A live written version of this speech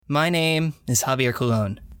My name is Javier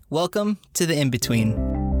Colon. Welcome to the Inbetween.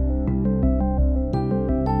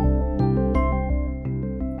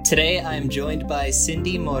 Today I am joined by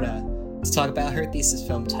Cindy Mora to talk about her thesis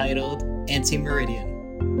film titled Anti-Meridian.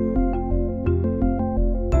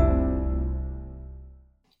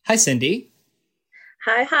 Hi, Cindy.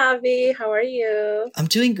 Hi, Javi. How are you? I'm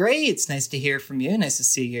doing great. It's nice to hear from you. Nice to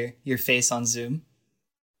see your face on Zoom.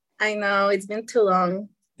 I know, it's been too long.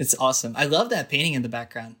 It's awesome. I love that painting in the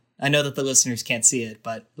background. I know that the listeners can't see it,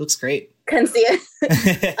 but it looks great. Can see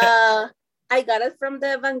it. I got it from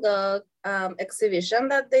the Van Gogh exhibition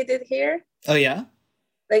that they did here. Oh, yeah?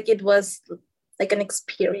 Like, it was like an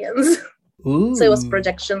experience. Ooh. So it was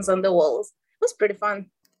projections on the walls. It was pretty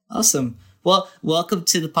fun. Awesome. Well, welcome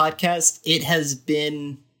to the podcast. It has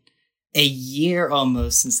been a year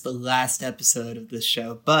almost since the last episode of this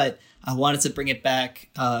show, but I wanted to bring it back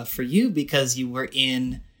for you because you were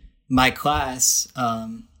in my class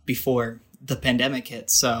before the pandemic hit.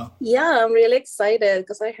 So yeah, I'm really excited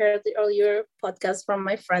because I heard the earlier podcast from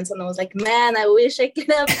my friends and I was like, man, I wish I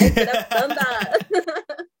could have done that.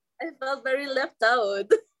 I felt very left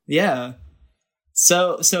out. Yeah.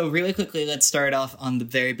 So really quickly, let's start off on the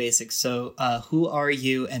very basics. So who are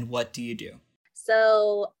you and what do you do?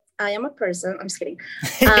 So I am a person. I'm just kidding.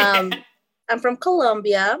 I'm from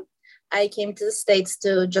Colombia. I came to the States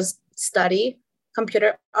to just study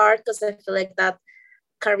computer art because I feel like that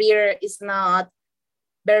career is not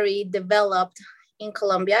very developed in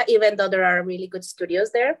Colombia, even though there are really good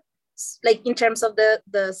studios there, like in terms of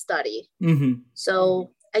the study. Mm-hmm.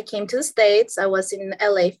 So I came to the States. I was in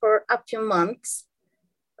LA for a few months,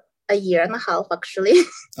 a year and a half, actually.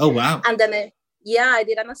 Oh, wow. And then I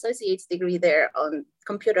did an associate's degree there on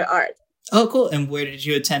computer art. Oh, cool. And where did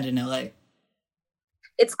you attend in LA?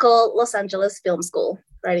 It's called Los Angeles Film School,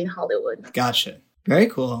 right in Hollywood. Gotcha. Very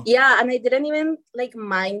cool. Yeah, and I didn't even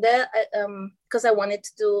mind it because I wanted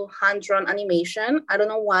to do hand-drawn animation. I don't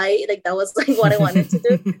know why, that was what I wanted to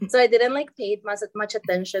do. So I didn't pay much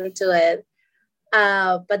attention to it.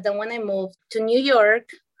 But then when I moved to New York,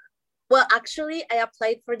 well, actually, I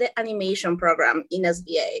applied for the animation program in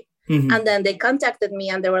SBA. Mm-hmm. And then they contacted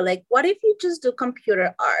me and they were like, what if you just do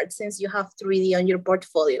computer art since you have 3D on your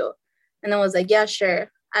portfolio? And I was like, yeah,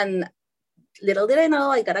 sure. And little did I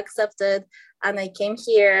know, I got accepted. And I came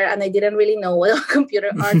here and I didn't really know what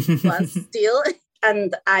computer art was still.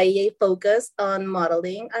 And I focused on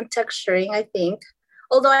modeling and texturing, I think.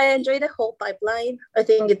 Although I enjoy the whole pipeline, I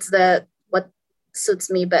think it's what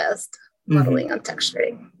suits me best, modeling and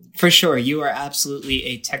texturing. For sure. You are absolutely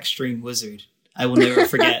a texturing wizard. I will never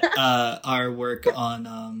forget our work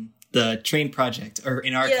on the train project, or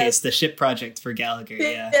in our case, the ship project for Gallagher.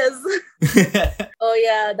 Yeah. Yes. Oh,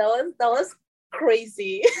 yeah. That was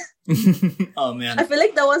crazy. Oh, man. I feel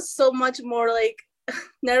like that was so much more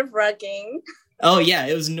nerve-wracking. Oh, yeah.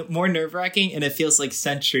 It was more nerve-wracking, and it feels like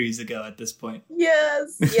centuries ago at this point.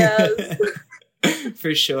 Yes.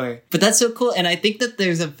 For sure. But that's so cool. And I think that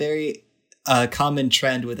there's a very common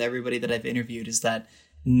trend with everybody that I've interviewed is that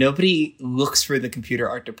nobody looks for the computer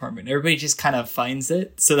art department. Everybody just kind of finds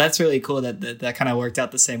it. So that's really cool that kind of worked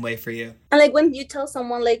out the same way for you. And when you tell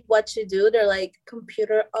someone what you do, they're like,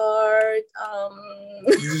 computer art.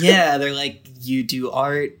 Yeah, they're like, you do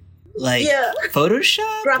art,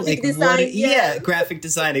 Photoshop? Graphic design. Graphic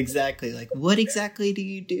design, exactly. What exactly do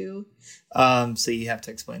you do? So you have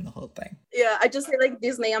to explain the whole thing. Yeah, I just say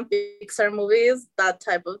Disney and Pixar movies, that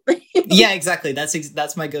type of thing. Yeah, exactly.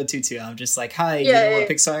 That's my go-to too. I'm just like, hi, you know what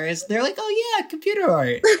Pixar is? They're like, oh yeah, computer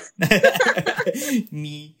art.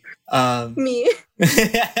 Me.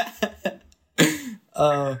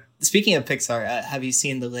 Speaking of Pixar, have you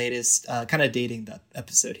seen the latest, kind of dating the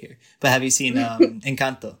episode here, but have you seen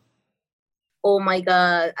Encanto? Oh my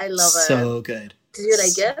God, I love it. So good. Did you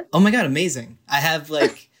like it? Oh my God, amazing. I have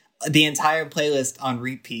the entire playlist on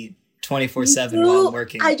repeat 24/7 while I'm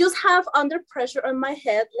working. I just have Under Pressure on my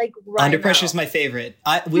head right Under Pressure is my favorite.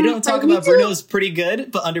 We don't talk about Bruno's pretty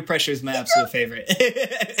good, but Under Pressure is my absolute favorite.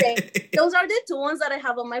 Same. Those are the two ones that I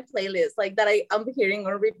have on my playlist, that I'm hearing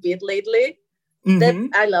on repeat lately.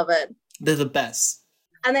 Mm-hmm. I love it. They're the best.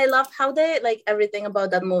 And I love how they everything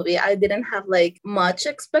about that movie. I didn't have much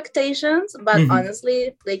expectations, but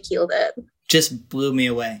honestly, they killed it. Just blew me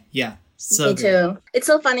away. Yeah. So me too. It's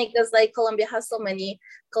so funny because Colombia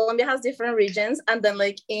has different regions, and then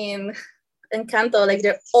in Encanto,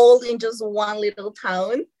 they're all in just one little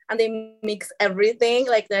town, and they mix everything,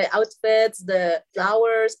 the outfits, the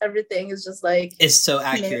flowers, everything is just it's so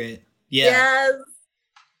accurate. Yeah. Yes.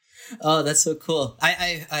 Oh, that's so cool.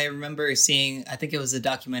 I remember seeing, I think it was a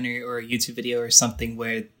documentary or a YouTube video or something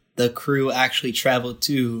where the crew actually traveled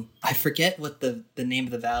to, I forget what the name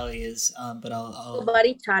of the valley is, but I'll...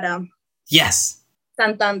 Barichara. Yes.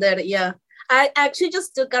 Santander, yeah. I actually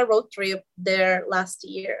just took a road trip there last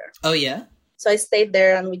year. Oh, yeah? So I stayed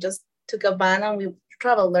there and we just took a van and we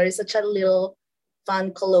traveled there. It's such a little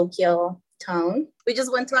fun, colloquial town. We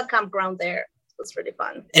just went to a campground there. It was really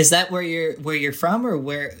fun. Is that where you're from, or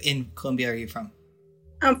where in Colombia are you from?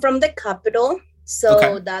 I'm from the capital.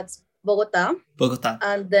 So that's Bogota. Bogota.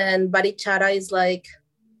 And then Barichara is like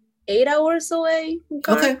 8 hours away.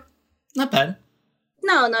 Okay. Not bad.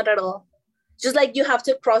 No, not at all. Just like you have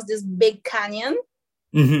to cross this big canyon.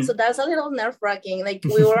 Mm-hmm. So that's a little nerve-wracking. Like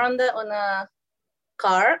we were on a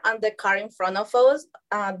car, and the car in front of us,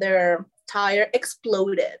 their tire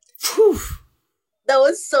exploded. Whew. That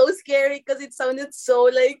was so scary because it sounded so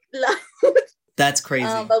like loud. That's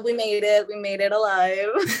crazy. But we made it. We made it alive.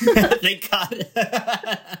 Thank God.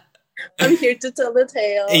 I'm here to tell the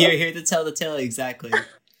tale. You're here to tell the tale, exactly.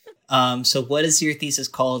 So what is your thesis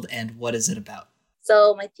called, and what is it about?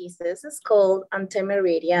 So my thesis is called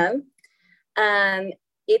Antemeridian, and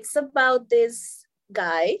it's about this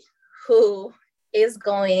guy who is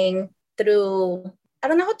going through, I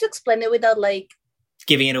don't know how to explain it without like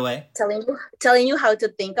giving it away, telling you how to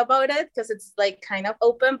think about it, because it's like kind of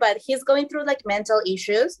open, but he's going through like mental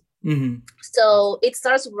issues. Mm-hmm. So it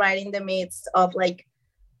starts right in the midst of like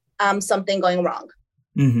something going wrong.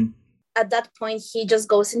 Mm-hmm. At that point, he just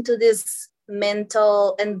goes into this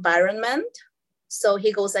mental environment. So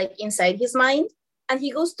he goes like inside his mind, and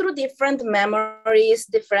he goes through different memories,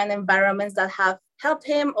 different environments that have helped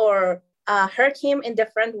him or hurt him in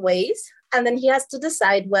different ways. And then he has to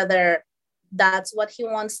decide whether that's what he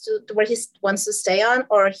wants to, where he wants to stay on,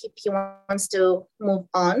 or if he wants to move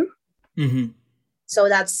on. Mm-hmm. So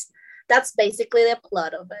that's basically the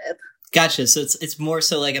plot of it. Gotcha. So it's more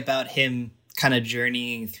so like about him kind of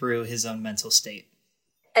journeying through his own mental state.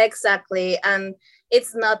 Exactly. And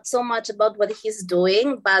it's not so much about what he's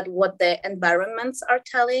doing, but what the environments are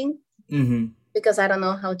telling. Mm-hmm. Because I don't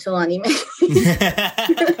know how to animate.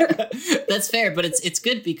 That's fair, but it's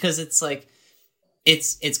good because it's like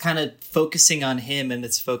it's kind of focusing on him, and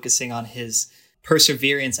it's focusing on his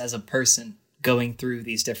perseverance as a person going through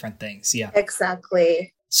these different things. Yeah,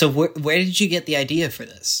 exactly. So where did you get the idea for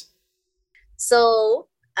this? So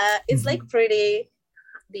it's like pretty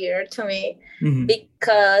dear to me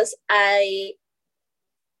because I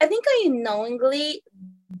think I knowingly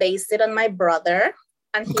based it on my brother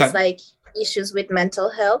and his like issues with mental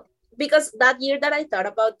health, because that year that I thought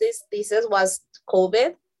about this thesis was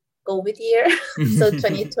COVID year, so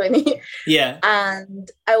 2020. Yeah. And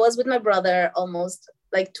I was with my brother almost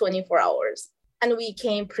like 24 hours, and we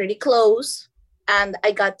came pretty close, and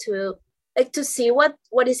I got to like to see what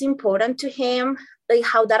is important to him, like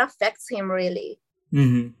how that affects him really.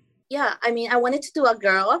 Mm-hmm. Yeah, I mean, I wanted to do a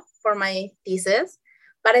girl for my thesis,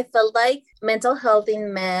 but I felt like mental health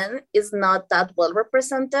in men is not that well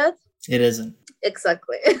represented. It isn't.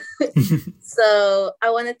 Exactly. So I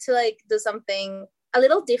wanted to like do something a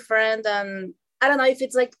little different, and I don't know if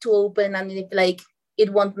it's like too open and if like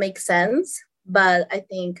it won't make sense, but I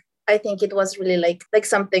think it was really like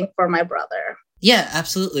something for my brother. Yeah,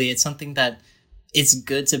 absolutely. It's something that it's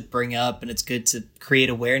good to bring up, and it's good to create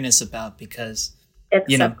awareness about, because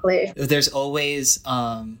exactly, there's always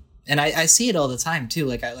and I see it all the time too.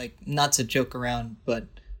 Like I like, not to joke around, but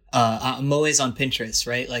I'm always on Pinterest,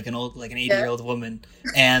 right? Like an 80-year-old woman,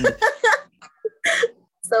 and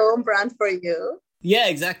so on brand for you. Yeah,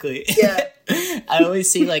 exactly. Yeah. I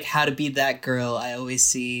always see like how to be that girl. I always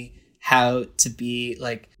see how to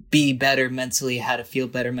be better mentally, how to feel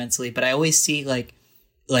better mentally. But I always see like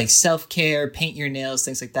self-care, paint your nails,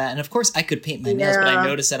 things like that. And of course I could paint my nails, but I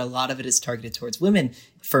notice that a lot of it is targeted towards women.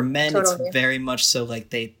 For men, It's very much so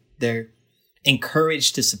like they're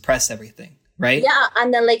encouraged to suppress everything, right? Yeah.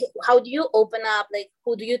 And then like, how do you open up? Like,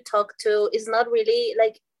 who do you talk to? Is not really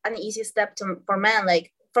like an easy step for men.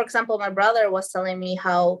 Like, for example, my brother was telling me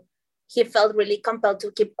how he felt really compelled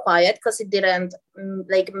to keep quiet because it didn't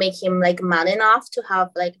like make him like man enough to have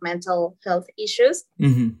like mental health issues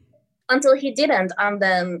until he didn't. And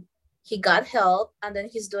then he got help, and then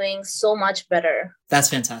he's doing so much better. That's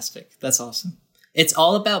fantastic. That's awesome. It's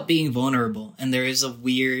all about being vulnerable. And there is a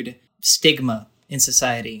weird stigma in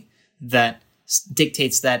society that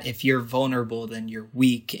dictates that if you're vulnerable, then you're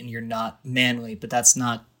weak and you're not manly, but that's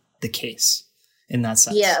not the case. In that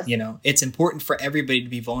sense, it's important for everybody to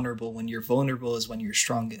be vulnerable. When you're vulnerable is when you're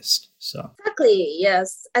strongest. So exactly,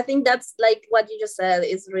 yes. I think that's like what you just said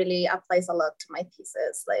is really applies a lot to my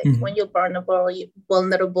thesis. Like when you're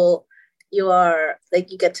vulnerable, you are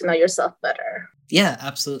like, you get to know yourself better. Yeah,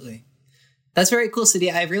 absolutely. That's very cool,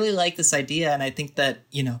 Sadie. I really like this idea, and I think that,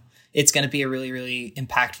 it's going to be a really, really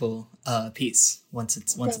impactful piece once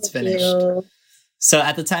it's finished. You. So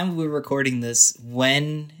at the time we were recording this,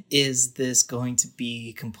 when is this going to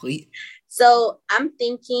be complete? So I'm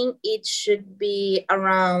thinking it should be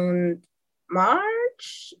around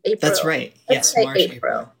March, April. That's right. Yes, March,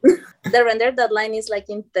 April. The render deadline is like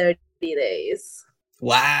in 30 days.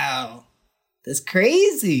 Wow. That's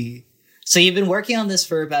crazy. So you've been working on this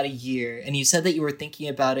for about a year, and you said that you were thinking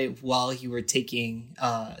about it while you were taking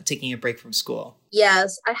a break from school.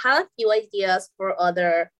 Yes, I had a few ideas for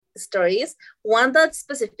other stories. One that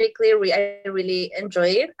specifically I really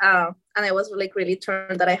enjoyed, and I was really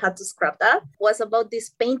turned that I had to scrap that, was about this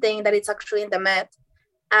painting that it's actually in the Met,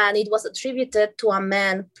 and it was attributed to a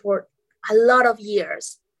man for a lot of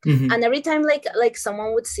years. Mm-hmm. And every time like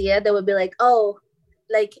someone would see it, they would be like, oh,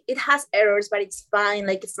 like it has errors, but it's fine.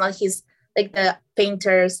 Like it's not his, like the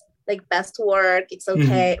painter's like best work. It's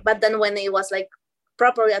okay. Mm-hmm. But then when it was like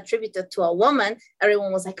properly attributed to a woman,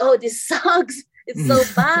 everyone was like, oh, this sucks. It's so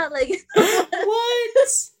bad. Like what?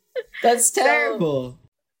 That's terrible. So,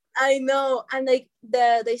 I know. And like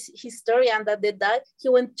the historian that did that, she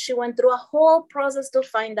went through a whole process to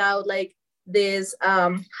find out like this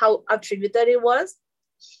how attributed it was,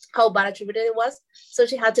 how bad attributed it was. So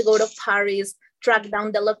she had to go to Paris, track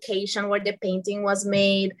down the location where the painting was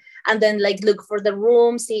made, and then like look for the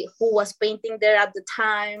room, see who was painting there at the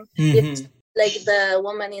time. Mm-hmm. If like the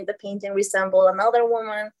woman in the painting resembled another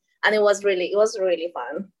woman, and it was really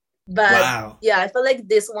fun. But wow. Yeah, I feel like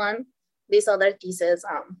these other pieces,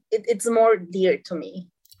 it's more dear to me.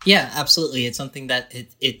 Yeah, absolutely. It's something that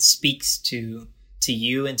it speaks to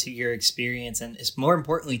you and to your experience, and it's more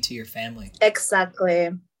importantly to your family. Exactly.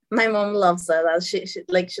 My mom loves it. She's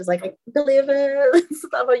like, I believe it. It's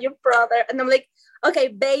about your brother. And I'm like, okay,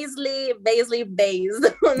 based. You're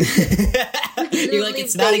like,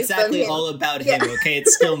 it's not exactly all about him, okay?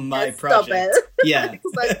 It's still my project. Stop it. Yeah.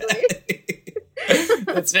 Exactly.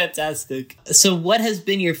 That's fantastic. So what has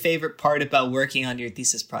been your favorite part about working on your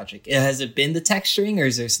thesis project? Has it been the texturing, or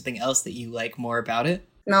is there something else that you like more about it?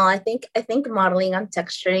 No, I think modeling and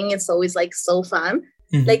texturing is always like so fun.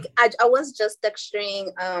 Mm-hmm. Like I was just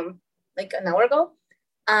texturing like an hour ago,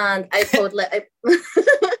 and I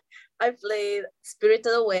played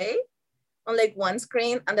Spirited Away on like one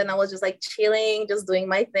screen, and then I was just like chilling, just doing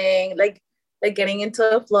my thing, like getting into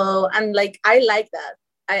a flow, and like I like that.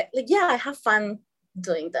 I have fun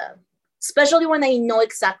doing that, especially when I know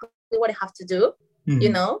exactly what I have to do. Mm-hmm. You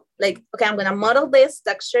know, like, okay, I'm gonna model this,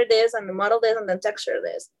 texture this, and model this, and then texture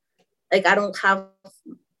this. Like I don't have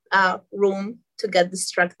room to get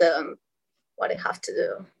distracted on what I have to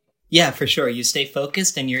do. Yeah, for sure. You stay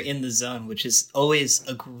focused and you're in the zone, which is always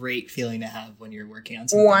a great feeling to have when you're working on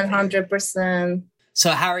something. 100%.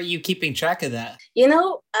 So how are you keeping track of that? You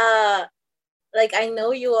know, like I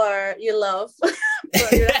know you love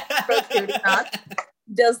productivity, not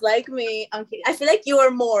just like me. I feel like you are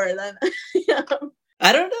more than.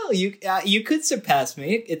 I don't know. You could surpass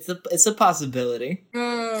me. It's a possibility.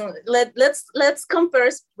 Let's compare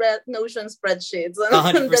Notion spreadsheets.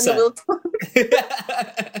 100%. And then we'll talk.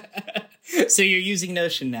 So you're using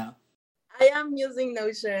Notion now? I am using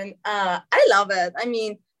Notion. I love it. I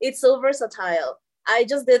mean, it's so versatile. I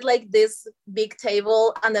just did like this big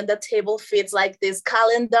table, and then the table fits like this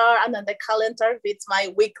calendar, and then the calendar fits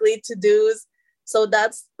my weekly to-dos. So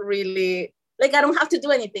that's really, like, I don't have to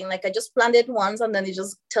do anything. Like, I just planned it once, and then it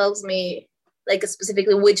just tells me like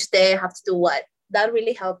specifically which day I have to do what. That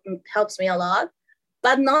really helps me a lot.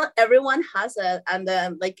 But not everyone has it, and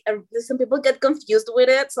then like some people get confused with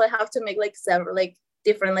it. So I have to make like several like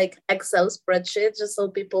different like Excel spreadsheets just so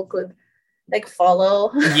people could like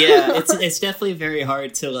follow. Yeah, it's definitely very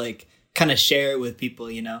hard to like kind of share it with people,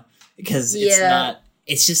 you know, because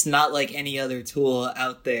it's just not like any other tool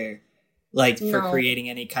out there, like for creating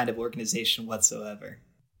any kind of organization whatsoever.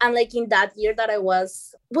 And like in that year that I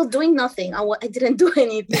was doing nothing, I didn't do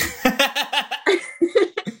anything.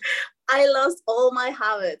 I lost all my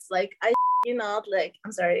habits. Like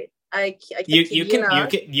I'm sorry. You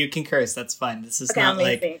can curse. That's fine. This is not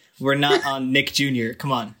amazing. Like we're not on Nick Jr.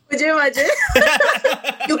 Come on. Would you imagine?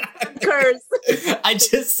 You can't curse. I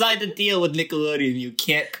just signed a deal with Nickelodeon. You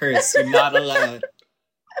can't curse. You're not allowed.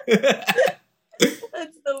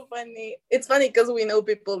 That's so funny. It's funny because we know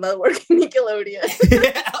people that work in Nickelodeon.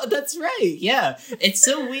 Oh, that's right. Yeah, it's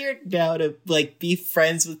so weird now to like be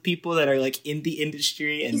friends with people that are like in the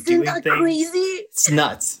industry and doing things. Isn't that crazy? It's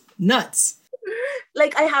nuts.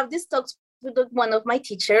 Like I have these talks with one of my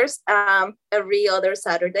teachers every other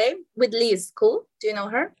Saturday with Liz. Cool. Do you know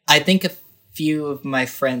her? I think few of my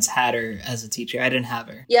friends had her as a teacher. I didn't have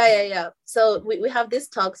her. Yeah. So we have these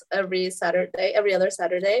talks every other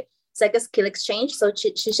Saturday. It's like a skill exchange. So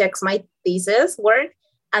she checks my thesis work,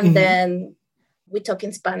 and then we talk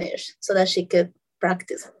in Spanish so that she could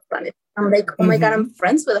practice Spanish. I'm like, oh my God, I'm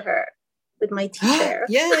friends with her, with my teacher.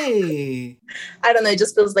 Yay! I don't know, it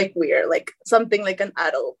just feels like weird, like something like an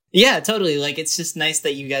adult. Yeah, totally. Like, it's just nice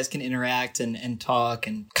that you guys can interact and talk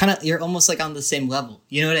and kind of, you're almost like on the same level.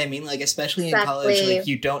 You know what I mean? Like, especially in college, like,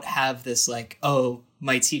 you don't have this like, oh,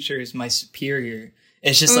 my teacher is my superior.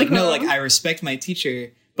 It's just like, no, like, I respect my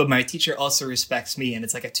teacher, but my teacher also respects me. And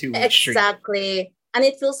it's like a two-way street. Exactly. And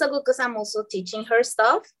it feels so good because I'm also teaching her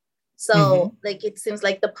stuff. So like, it seems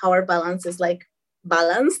like the power balance is like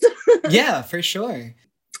balanced. Yeah, for sure.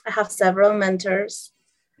 I have several mentors.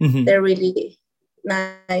 They're really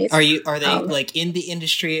nice. Are they like in the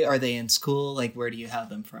industry? Are they in school? Like, where do you have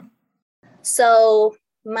them from? So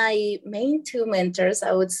my main two mentors,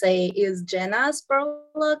 I would say, is Jenna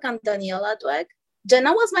Spurlock and Daniela Dweck.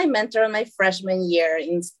 Jenna was my mentor in my freshman year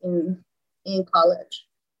in college,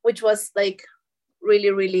 which was like really,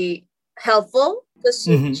 really helpful because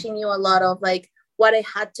she knew a lot of like what I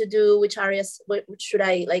had to do, which areas which should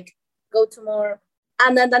I like go to more.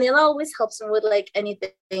 And then Daniela always helps me with like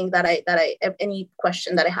anything any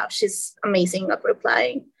question that I have. She's amazing at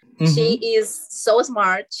replying. She is so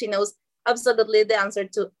smart. She knows absolutely the answer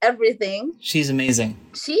to everything. She's amazing.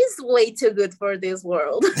 She's way too good for this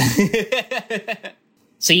world.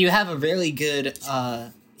 So you have a really good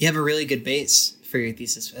base for your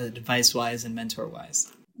thesis, advice-wise and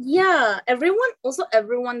mentor-wise. Yeah,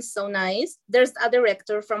 everyone's so nice. There's a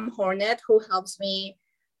director from Hornet who helps me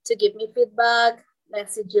to give me feedback.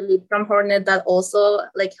 Message lead from Hornet that also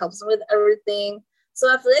like helps me with everything.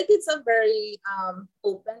 So I feel like it's a very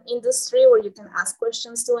open industry where you can ask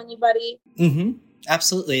questions to anybody.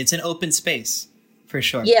 Absolutely. It's an open space for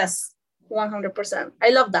sure. Yes, 100%. I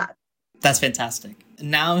love that. That's fantastic.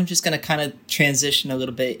 Now I'm just going to kind of transition a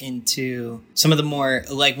little bit into some of the more,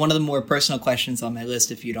 like one of the more personal questions on my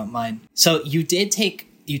list, if you don't mind. So you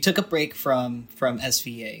took a break from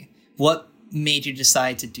SVA. What made you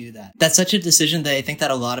decide to do that? That's such a decision that I think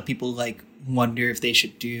that a lot of people like wonder if they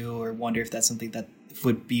should do, or wonder if that's something that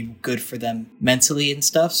would be good for them mentally and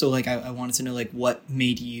stuff. So like I wanted to know like what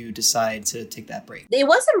made you decide to take that break. It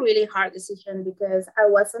was a really hard decision because I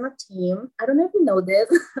was on a team. I don't know if you know this.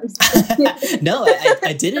 No,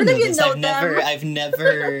 I didn't know this.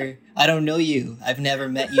 I don't know you. I've never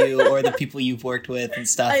met you or the people you've worked with and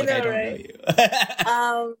stuff. I don't know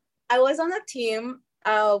you. I was on a team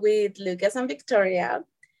with Lucas and Victoria.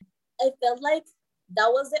 I felt like that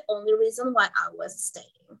was the only reason why I was staying.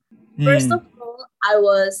 First of all, I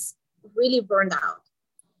was really burned out.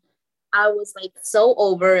 I was like so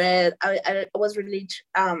over it. I was really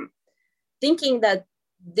thinking that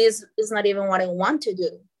this is not even what I want to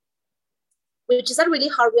do, which is a really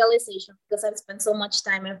hard realization because I've spent so much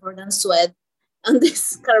time, effort, and sweat on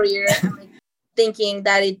this career. And like thinking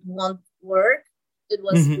that it won't work. It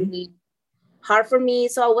was really hard for me.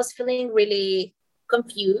 So I was feeling really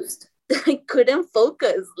confused. I couldn't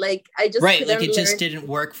focus. Like I just right. Like it just didn't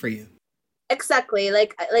work for you. Exactly.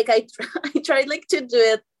 Like I tried like to do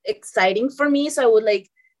it exciting for me. So I would like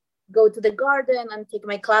go to the garden and take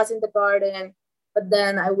my class in the garden, but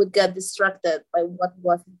then I would get distracted by what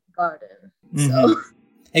was in the garden. So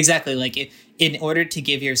exactly. Like in order to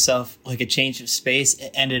give yourself like a change of space,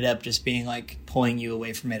 it ended up just being like pulling you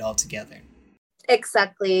away from it altogether.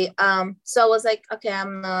 Exactly. So I was like, okay,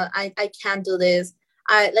 I can't do this.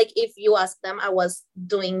 Like if you ask them, I was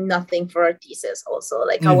doing nothing for our thesis also.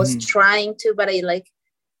 Like I was trying to, but I like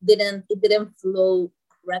it didn't flow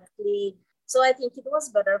correctly. So I think it was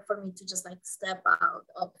better for me to just like step out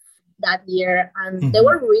of that year. And they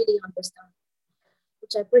were really understanding,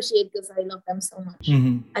 which I appreciate because I love them so much.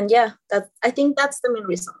 And yeah, I think that's the main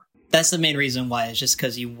reason. That's the main reason why. It's just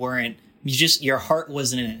because your heart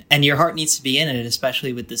wasn't in it, and your heart needs to be in it,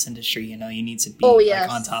 especially with this industry. You know, you need to be like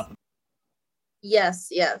on top of it. Yes.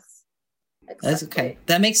 Exactly. That's okay.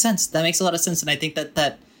 That makes sense. That makes a lot of sense. And I think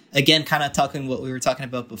that again, kind of talking what we were talking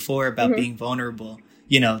about before about being vulnerable,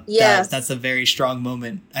 you know, that's a very strong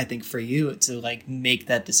moment, I think, for you to like make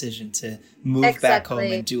that decision to move back home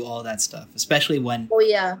and do all that stuff, especially when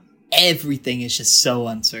everything is just so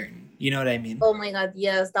uncertain. You know what I mean? Oh my God.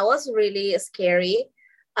 Yes. That was really scary.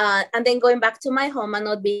 And then going back to my home and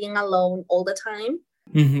not being alone all the time.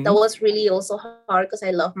 That was really also hard because I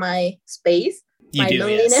love my space. My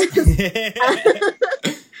loneliness. Yes.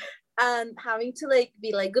 And having to like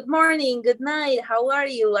be like, good morning, good night, how are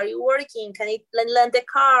you? Are you working? Can I lend a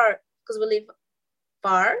car? Because we live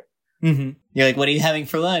far. Mm-hmm. You're like, what are you having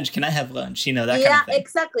for lunch? Can I have lunch? You know, that kind of thing. Yeah,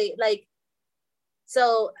 exactly. Like,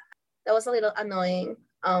 so that was a little annoying.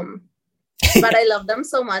 But I love them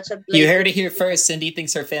so much. You heard it here first. Cindy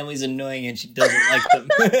thinks her family's annoying and she doesn't like them.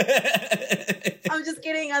 I'm just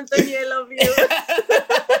kidding, Anthony. I love you.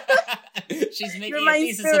 She's making a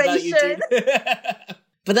thesis about you too.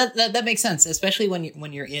 But that makes sense, especially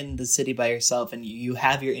when you're in the city by yourself and you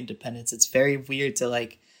have your independence. It's very weird to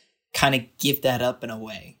like kind of give that up in a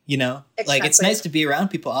way, you know? Exactly. Like it's nice to be around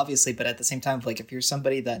people, obviously, but at the same time, like if you're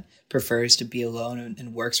somebody that prefers to be alone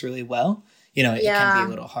and works really well, you know, it can be a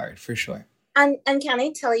little hard for sure. And can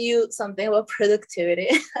I tell you something about productivity?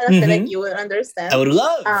 I feel like you would understand. I would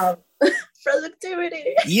love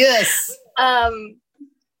productivity. Yes.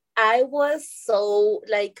 I was so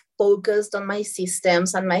like focused on my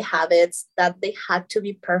systems and my habits that they had to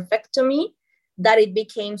be perfect to me, that it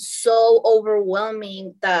became so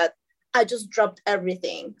overwhelming that I just dropped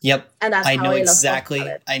everything. Yep. And that's I know exactly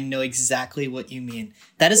what you mean.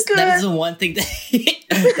 That is the one thing that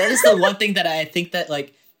that is the one thing that I think that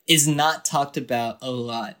like is not talked about a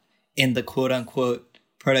lot in the quote unquote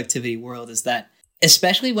productivity world, is that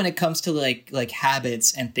especially when it comes to like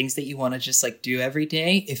habits and things that you want to just like do every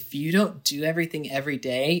day, if you don't do everything every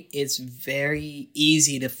day, it's very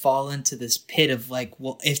easy to fall into this pit of like,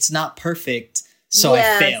 well, it's not perfect, so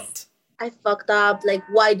I failed. I fucked up. Like,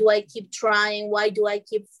 why do I keep trying? Why do I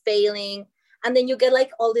keep failing? And then you get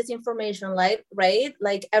like all this information, like, right?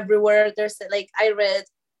 Like everywhere there's like, I read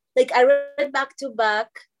back to back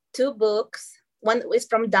 2 books. One is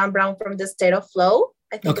from Dan Brown, from The State of Flow,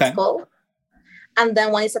 I think it's called. And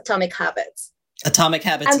then one is Atomic Habits. Atomic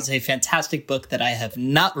Habits is a fantastic book that I have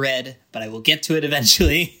not read, but I will get to it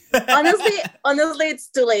eventually. honestly, it's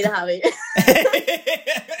too late, Javi.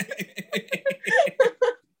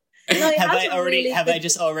 No, have I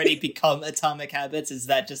just already become Atomic Habits? Is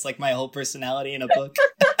that just like my whole personality in a book?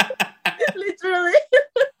 Literally.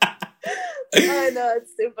 I know,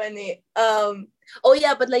 it's too funny. Oh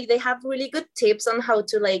yeah, but like they have really good tips on how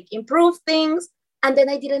to like improve things. And then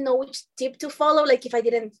I didn't know which tip to follow. Like if I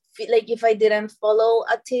didn't follow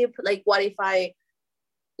a tip, like what if I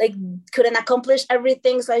like couldn't accomplish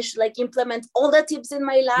everything? So I should like implement all the tips in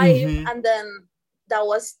my life. And then that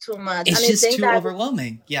was too much. It's just too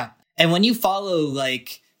overwhelming. Yeah. And when you follow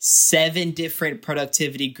like 7 different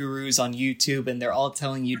productivity gurus on YouTube and they're all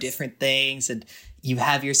telling you different things and you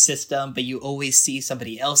have your system, but you always see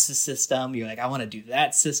somebody else's system. You're like, I want to do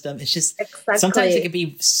that system. It's just, sometimes it can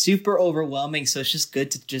be super overwhelming. So it's just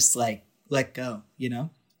good to just like, let go, you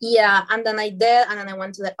know? Yeah. And then I did. And then I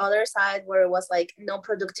went to the other side where it was like, no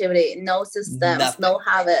productivity, no systems, no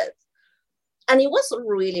habits. And it was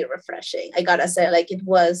really refreshing. I gotta say, like, it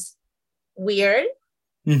was weird,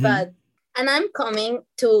 but, and I'm coming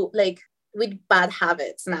to like with bad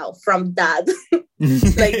habits now from that,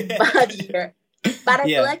 like bad year. But I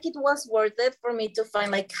feel like it was worth it for me to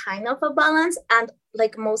find like kind of a balance, and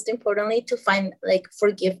like most importantly to find like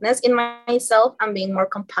forgiveness in myself and being more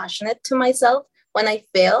compassionate to myself when I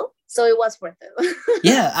fail. So it was worth it.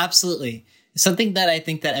 Yeah, absolutely. Something that I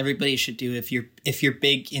think that everybody should do if you're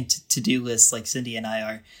big into to-do lists like Cindy and I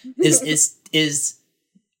are is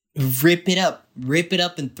rip it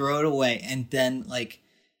up and throw it away, and then like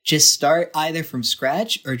just start either from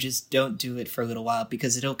scratch or just don't do it for a little while,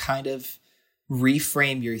 because it'll kind of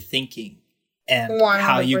reframe your thinking and 100%.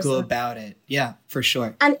 How you go about it. Yeah, for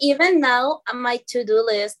sure. And even now, my to-do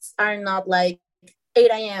lists are not like 8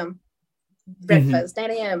 a.m. breakfast, 9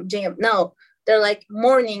 a.m. gym. No, they're like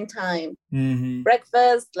morning time,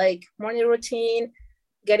 breakfast, like morning routine,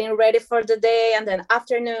 getting ready for the day, and then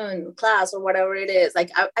afternoon class or whatever it is.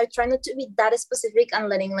 Like I try not to be that specific and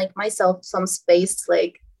letting like myself some space,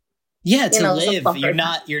 like to live. You're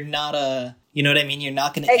not you know what I mean? You're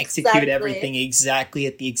not going to execute everything exactly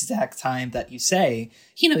at the exact time that you say.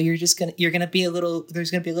 You know, there's going to be a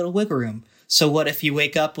little wiggle room. So what if you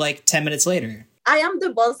wake up like 10 minutes later? I am the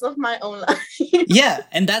boss of my own life. Yeah.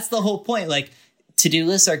 And that's the whole point. Like, to-do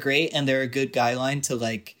lists are great and they're a good guideline to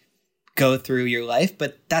like go through your life,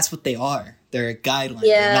 but that's what they are. They're a guideline.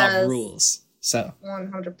 They're not rules. So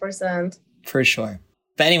 100%. For sure.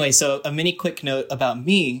 But anyway, so a mini quick note about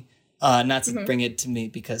me. Not to bring it to me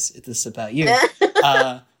because this is about you.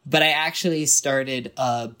 But I actually started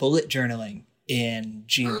bullet journaling in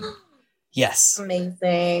June. Yes.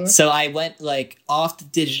 Amazing. So I went like off the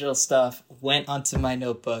digital stuff, went onto my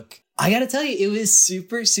notebook. I got to tell you, it was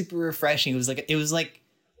super, super refreshing. It was like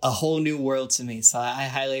a whole new world to me. So I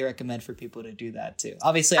highly recommend for people to do that too.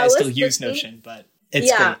 Obviously, I still use Notion, but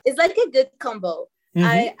it's great. It's like a good combo.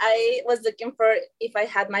 I was looking for if I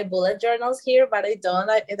had my bullet journals here, but I don't.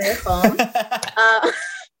 They're home.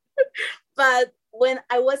 But when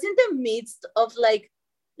I was in the midst of like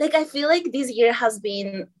I feel like this year has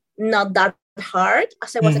been not that hard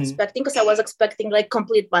as I was Mm-hmm. expecting, because I was expecting like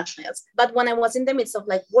complete madness. But when I was in the midst of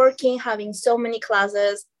like working, having so many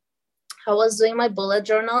classes, I was doing my bullet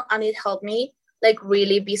journal, and it helped me like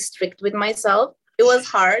really be strict with myself. It was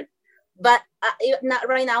hard, but not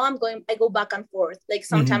right now. I go back and forth. Like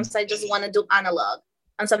Mm-hmm. sometimes I just want to do analog,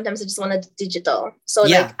 and sometimes I just want to do digital. So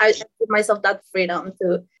Yeah. like I give myself that freedom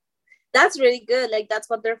to. That's really good. Like that's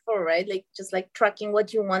what they're for, right? Like just like tracking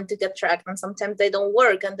what you want to get tracked, and sometimes they don't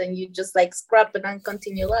work, and then you just like scrap it and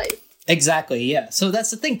continue life. Exactly. Yeah. So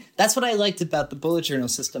that's the thing. That's what I liked about the bullet journal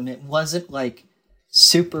system. It wasn't like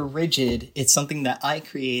super rigid. It's something that I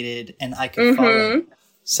created and I could follow. Mm-hmm.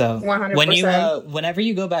 So 100%. whenever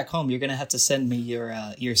you go back home, you're gonna have to send me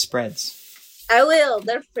your spreads. I will.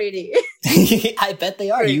 They're pretty. I bet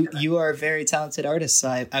they are. You are a very talented artist, so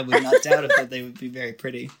I would not doubt it that they would be very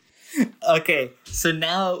pretty. Okay, so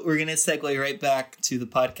now we're gonna segue right back to the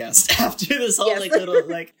podcast after this whole like little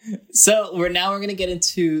like. So we're gonna get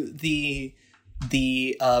into the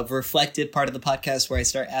reflective part of the podcast where I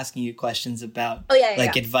start asking you questions about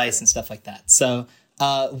advice and stuff like that. So,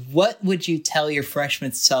 what would you tell your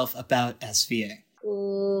freshman self about SVA?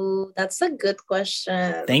 Ooh, that's a good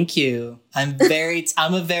question. Thank you. I'm a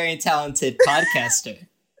very talented podcaster.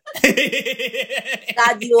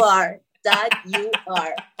 That you are.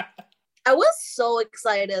 I was so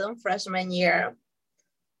excited on freshman year.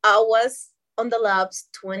 I was on the labs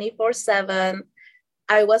 24/7.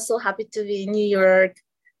 I was so happy to be in New York.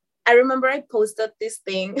 I remember I posted this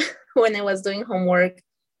thing when I was doing homework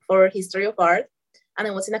for history of art, and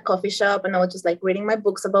I was in a coffee shop, and I was just like reading my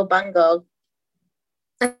books about Van Gogh,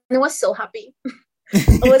 and I was so happy.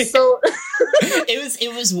 I was so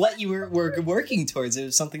it was what you were working towards. It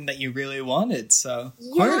was something that you really wanted. So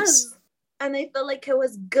of course. And I felt like it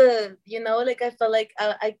was good, like I felt like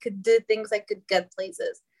I could do things, I could get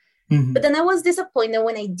places. Mm-hmm. But then I was disappointed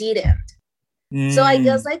when I didn't. So I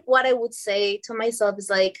guess like what I would say to myself is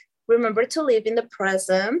like, remember to live in the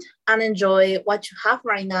present and enjoy what you have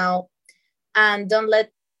right now, and don't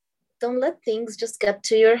let things just get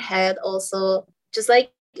to your head. Also, just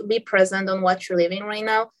like be present on what you're living right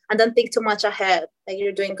now, and don't think too much ahead. Like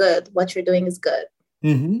you're doing good. What you're doing is good.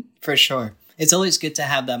 Mm-hmm. For sure. It's always good to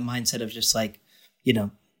have that mindset of just like,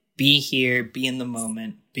 be here, be in the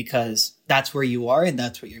moment, because that's where you are and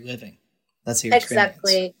that's what you're living. That's your experience.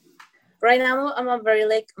 Exactly. Right now, I'm a very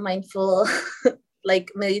like mindful,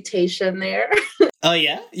 like meditation there. Oh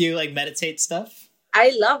yeah? You like meditate stuff?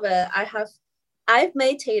 I love it. I've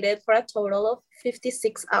meditated for a total of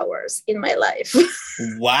 56 hours in my life.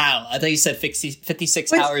 Wow. I thought you said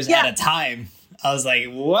 56 hours at a time. I was like,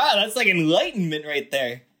 wow, that's like enlightenment right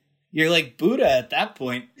there. You're like Buddha at that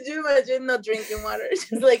point. Could you imagine not drinking water?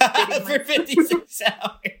 Just like for 56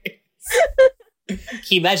 hours. Can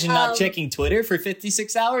you imagine not checking Twitter for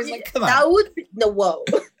 56 hours? Like, come on. That would be whoa.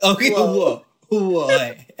 Okay, whoa.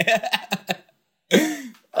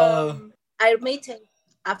 I meditate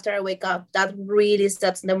after I wake up. That really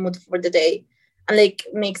sets the mood for the day, and like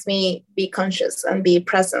makes me be conscious and be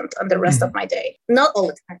present on the rest of my day. Not all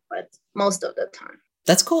the time, but most of the time.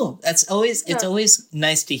 That's cool. It's always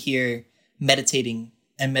nice to hear meditating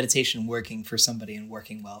and meditation working for somebody and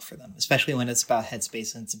working well for them, especially when it's about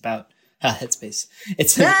headspace and it's about headspace.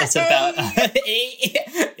 It's about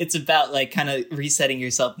it's about like kind of resetting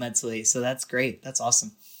yourself mentally. So that's great. That's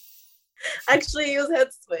awesome. Actually, use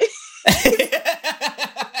Headspace.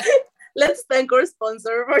 Let's thank our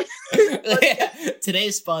sponsor.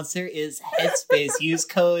 Today's sponsor is Headspace. Use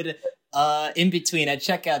code Inbetween at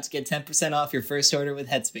checkout to get 10% off your first order with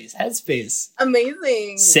Headspace. Headspace.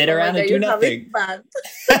 Amazing. Sit around and do nothing.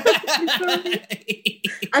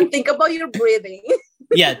 And think about your breathing.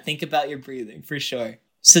 Yeah, think about your breathing for sure.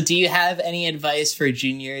 So do you have any advice for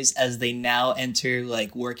juniors as they now enter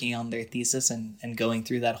like working on their thesis and going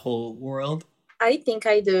through that whole world? I think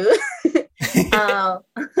I do.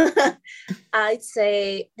 I'd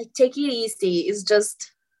say take it easy. It's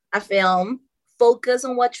just a film. Focus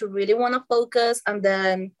on what you really want to focus, and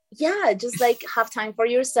then just like have time for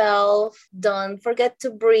yourself. Don't forget to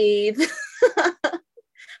breathe.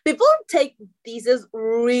 People take thesis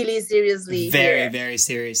really seriously. Very, very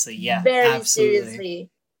seriously. Yeah, very absolutely. Seriously.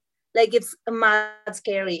 Like it's mad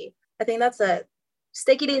scary. I think that's it. Just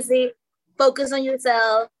take it easy. Focus on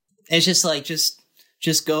yourself. It's just like just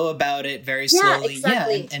go about it very slowly.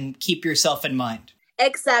 Exactly. And keep yourself in mind.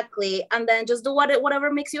 Exactly. And then just do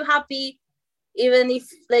whatever makes you happy. Even if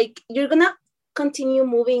like you're gonna continue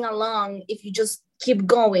moving along if you just keep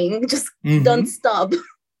going. Just don't stop.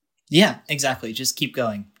 Yeah, exactly. Just keep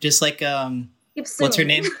going. Just like Keep swimming. What's her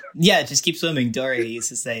name? Yeah, just keep swimming. Dory used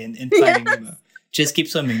to say in Finding Nemo. Just keep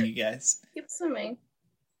swimming, you guys. Keep swimming.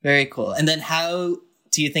 Very cool. And then how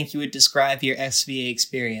do you think you would describe your SVA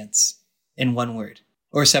experience in one word?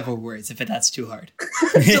 Or several words, if that's too hard.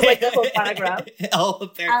 So like a whole paragraph.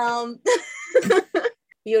 Oh,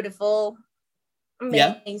 beautiful.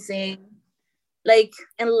 Amazing. Like,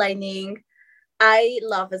 enlightening. I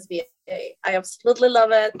love SVA. I absolutely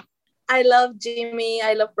love it. I love Jimmy.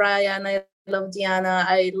 I love Brian. I love Diana.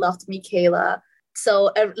 I loved Michaela.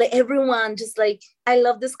 So like everyone, just like, I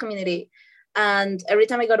love this community. And every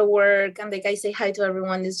time I go to work and like I say hi to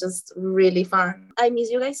everyone, it's just really fun. I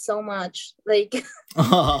miss you guys so much. Like,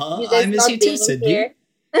 I miss you too, Cindy.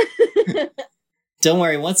 Don't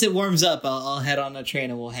worry. Once it warms up, I'll head on a train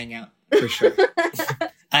and we'll hang out for sure.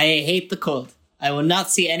 I hate the cold. I will not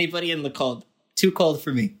see anybody in the cold. Too cold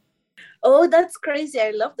for me. Oh, that's crazy.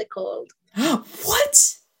 I love the cold.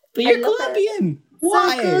 What? But you're Colombian.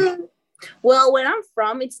 Why? So well, where I'm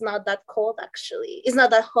from, it's not that cold, actually. It's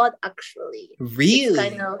not that hot, actually. Really? It's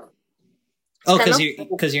kind of...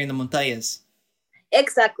 because you're in the montañas.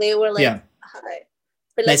 Exactly. We're like high.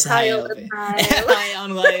 We're like high all the time. High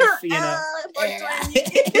on life, you know.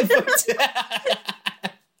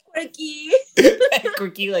 420.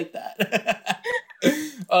 Quirky like that.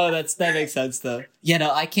 Oh, that makes sense, though. Yeah,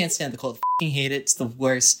 no, I can't stand the cold. I hate it. It's the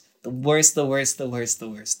worst. The worst.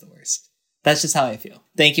 That's just how I feel.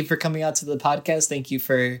 Thank you for coming out to the podcast. Thank you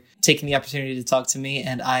for taking the opportunity to talk to me.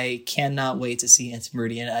 And I cannot wait to see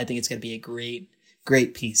Anti-Meridian. I think it's going to be a great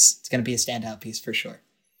piece. It's going to be a standout piece for sure.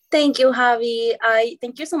 Thank you, Javi.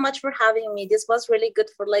 Thank you so much for having me. This was really good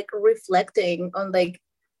for like reflecting on like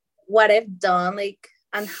what I've done, like,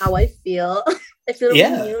 and how I feel. I feel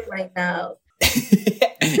renewed right now.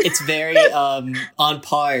 It's very on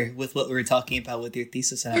par with what we were talking about with your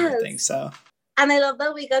thesis and everything. So. And I love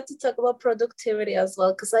that we got to talk about productivity as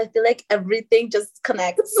well, because I feel like everything just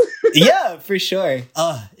connects. Yeah, for sure.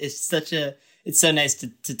 Oh, it's so nice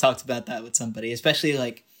to talk about that with somebody, especially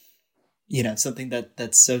like, you know, something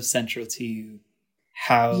that's so central to you,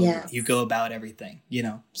 how you go about everything, you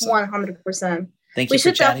know. So, 100%. Thank you. We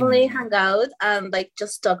should definitely hang out and like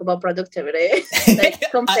just talk about productivity. Like,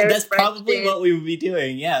 that's probably what we would be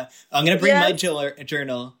doing. Yeah, I'm gonna bring my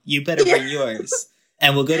journal. You better bring yours.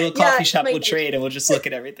 And we'll go to a coffee shop, we'll trade, and we'll just look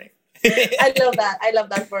at everything. I love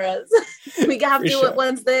that for us. We have to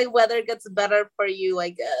once the weather gets better for you, I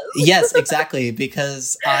guess. Yes, exactly.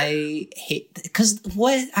 Because you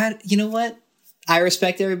know what? I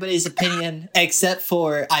respect everybody's opinion, except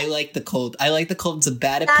for I like the cold. I like the cold. It's a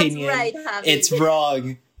bad opinion. That's right, Javi. It's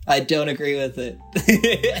wrong. I don't agree with it.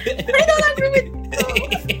 I don't agree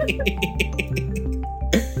with it.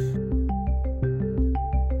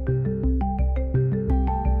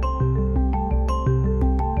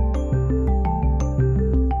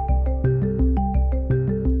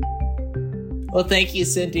 Well, thank you,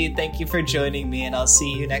 Cindy. Thank you for joining me, and I'll see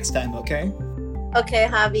you next time, okay? Okay,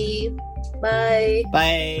 Javi. Bye.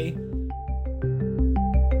 Bye.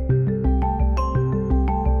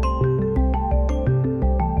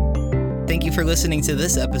 Thank you for listening to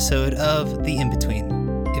this episode of The Inbetween.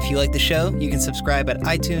 If you like the show, you can subscribe at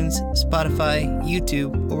iTunes, Spotify,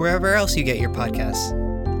 YouTube, or wherever else you get your podcasts.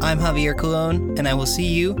 I'm Javier Colon, and I will see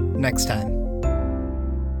you next time.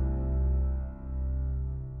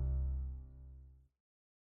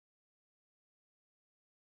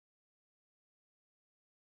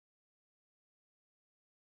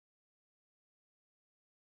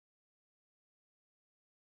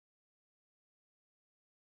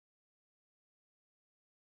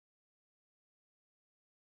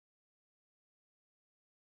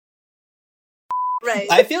 Right.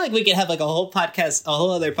 I feel like we could have like a whole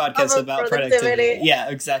other podcast about productivity. Yeah,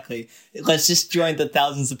 exactly. Let's just join the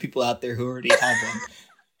thousands of people out there who already have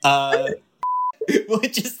one.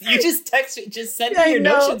 You just text me, just send me your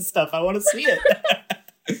Notion stuff. I want to see it.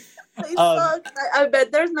 I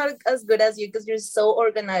bet there's not as good as you because you're so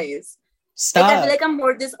organized. Stop. Like, I feel like I'm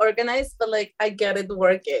more disorganized, but like I get it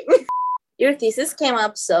working. Your thesis came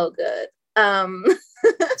up so good.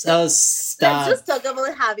 So stop. Let's just talk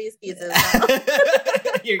about Javi's thesis now.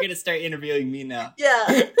 You're gonna start interviewing me now.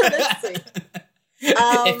 Yeah, let's see.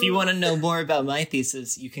 If you want to know more about my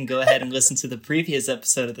thesis, you can go ahead and listen to the previous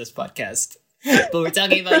episode of this podcast. But we're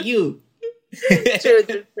talking about you. True.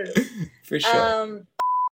 For sure.